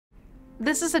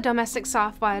This is a domestic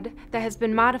softwood that has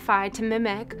been modified to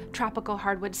mimic tropical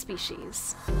hardwood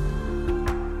species.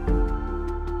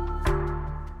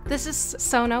 This is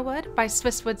Sonowood by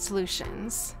Swisswood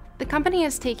Solutions. The company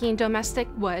is taking domestic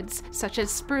woods such as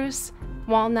spruce,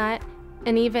 walnut,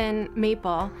 and even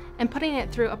maple, and putting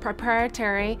it through a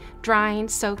proprietary drying,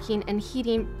 soaking, and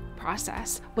heating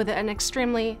process with an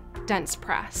extremely dense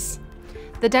press.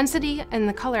 The density and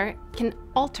the color can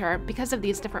alter because of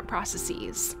these different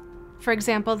processes. For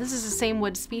example, this is the same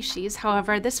wood species,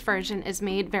 however, this version is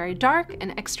made very dark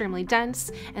and extremely dense,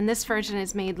 and this version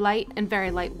is made light and very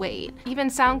lightweight. Even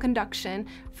sound conduction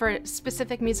for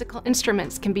specific musical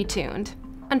instruments can be tuned.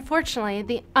 Unfortunately,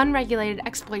 the unregulated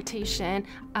exploitation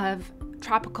of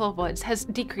tropical woods has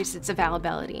decreased its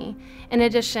availability. In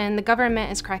addition, the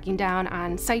government is cracking down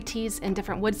on CITES and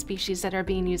different wood species that are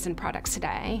being used in products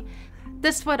today.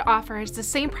 This wood offers the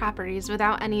same properties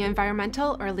without any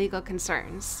environmental or legal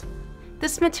concerns.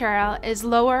 This material is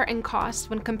lower in cost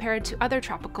when compared to other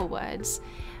tropical woods.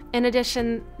 In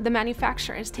addition, the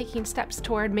manufacturer is taking steps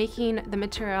toward making the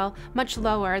material much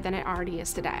lower than it already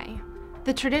is today.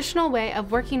 The traditional way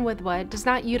of working with wood does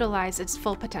not utilize its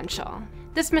full potential.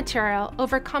 This material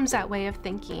overcomes that way of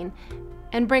thinking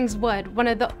and brings wood, one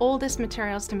of the oldest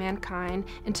materials to mankind,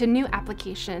 into new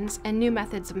applications and new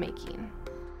methods of making.